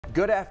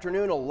Good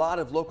afternoon. A lot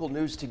of local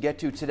news to get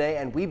to today,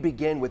 and we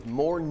begin with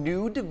more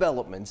new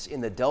developments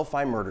in the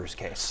Delphi murders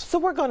case. So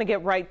we're going to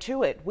get right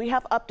to it. We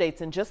have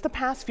updates in just the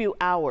past few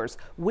hours.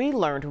 We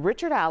learned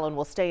Richard Allen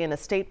will stay in a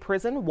state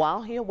prison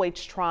while he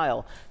awaits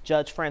trial.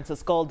 Judge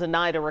Francis Gold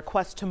denied a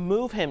request to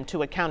move him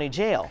to a county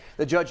jail.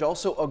 The judge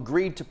also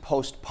agreed to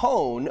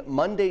postpone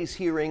Monday's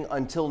hearing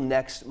until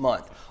next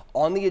month.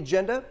 On the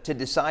agenda to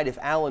decide if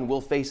Allen will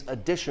face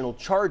additional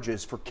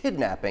charges for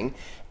kidnapping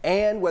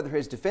and whether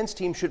his defense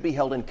team should be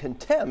held in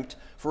contempt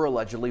for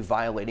allegedly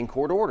violating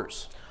court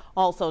orders.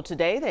 Also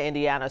today, the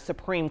Indiana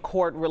Supreme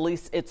Court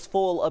released its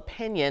full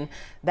opinion.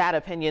 That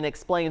opinion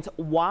explains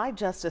why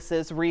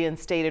justices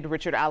reinstated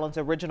Richard Allen's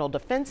original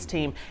defense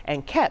team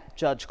and kept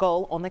Judge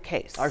Gold on the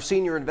case. Our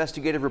senior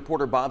investigative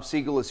reporter Bob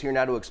Siegel is here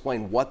now to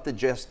explain what the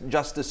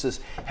justices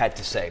had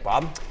to say.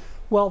 Bob?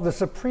 Well, the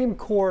Supreme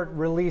Court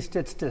released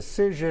its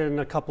decision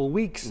a couple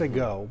weeks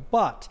ago,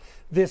 but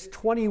this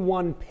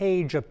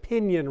 21-page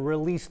opinion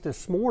released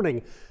this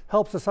morning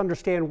helps us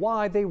understand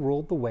why they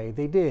ruled the way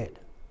they did.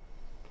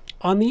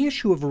 On the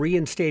issue of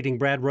reinstating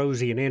Brad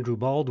Rosie and Andrew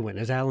Baldwin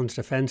as Allen's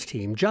defense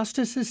team,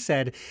 justices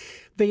said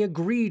they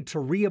agreed to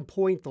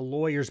reappoint the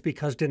lawyers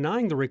because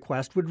denying the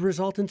request would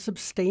result in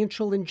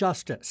substantial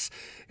injustice.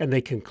 And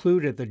they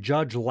concluded the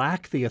judge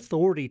lacked the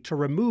authority to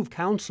remove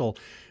counsel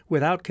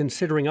without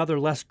considering other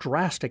less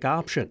drastic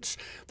options.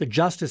 The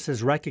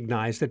justices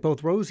recognized that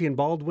both Rosie and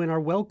Baldwin are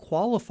well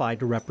qualified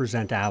to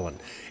represent Allen.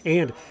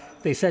 And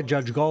they said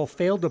Judge Gall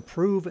failed to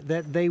prove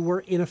that they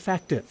were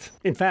ineffective.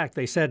 In fact,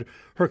 they said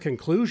her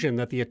conclusion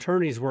that the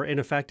attorneys were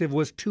ineffective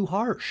was too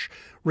harsh,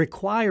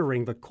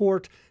 requiring the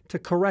court to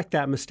correct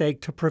that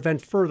mistake to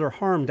prevent further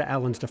harm to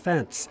Allen's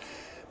defense.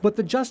 But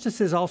the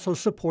justices also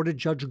supported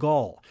Judge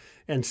Gall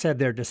and said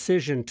their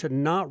decision to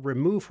not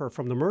remove her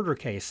from the murder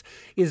case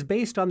is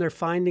based on their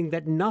finding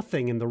that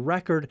nothing in the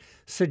record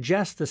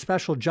suggests the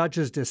special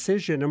judge's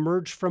decision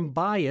emerged from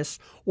bias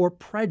or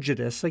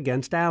prejudice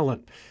against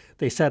Allen.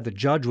 They said the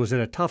judge was in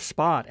a tough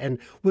spot and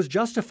was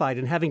justified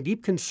in having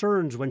deep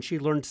concerns when she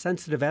learned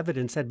sensitive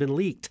evidence had been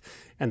leaked.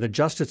 And the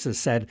justices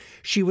said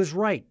she was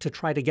right to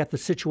try to get the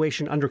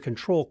situation under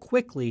control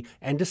quickly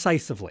and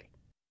decisively.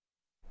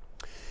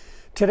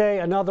 Today,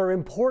 another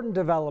important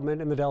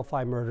development in the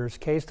Delphi murders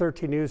case.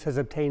 13 News has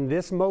obtained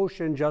this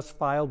motion just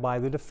filed by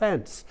the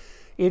defense.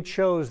 It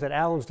shows that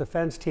Allen's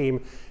defense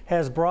team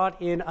has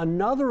brought in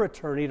another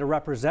attorney to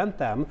represent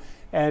them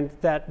and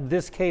that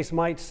this case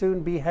might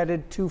soon be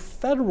headed to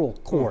federal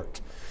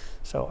court.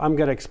 So I'm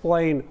going to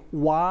explain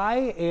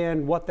why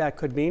and what that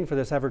could mean for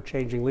this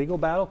ever-changing legal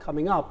battle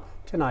coming up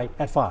tonight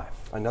at 5.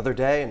 Another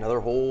day, another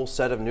whole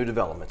set of new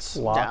developments.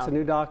 Lots of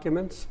new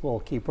documents.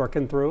 We'll keep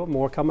working through.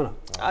 More coming up.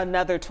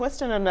 Another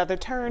twist and another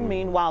turn.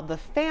 Meanwhile, the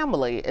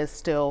family is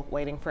still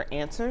waiting for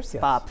answers.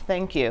 Yes. Bob,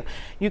 thank you.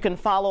 You can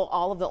follow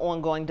all of the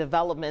ongoing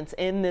developments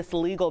in this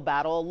legal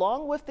battle,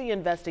 along with the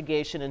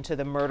investigation into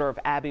the murder of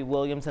Abby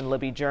Williams and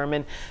Libby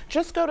German.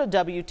 Just go to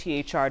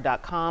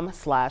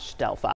WTHR.com/Delphi.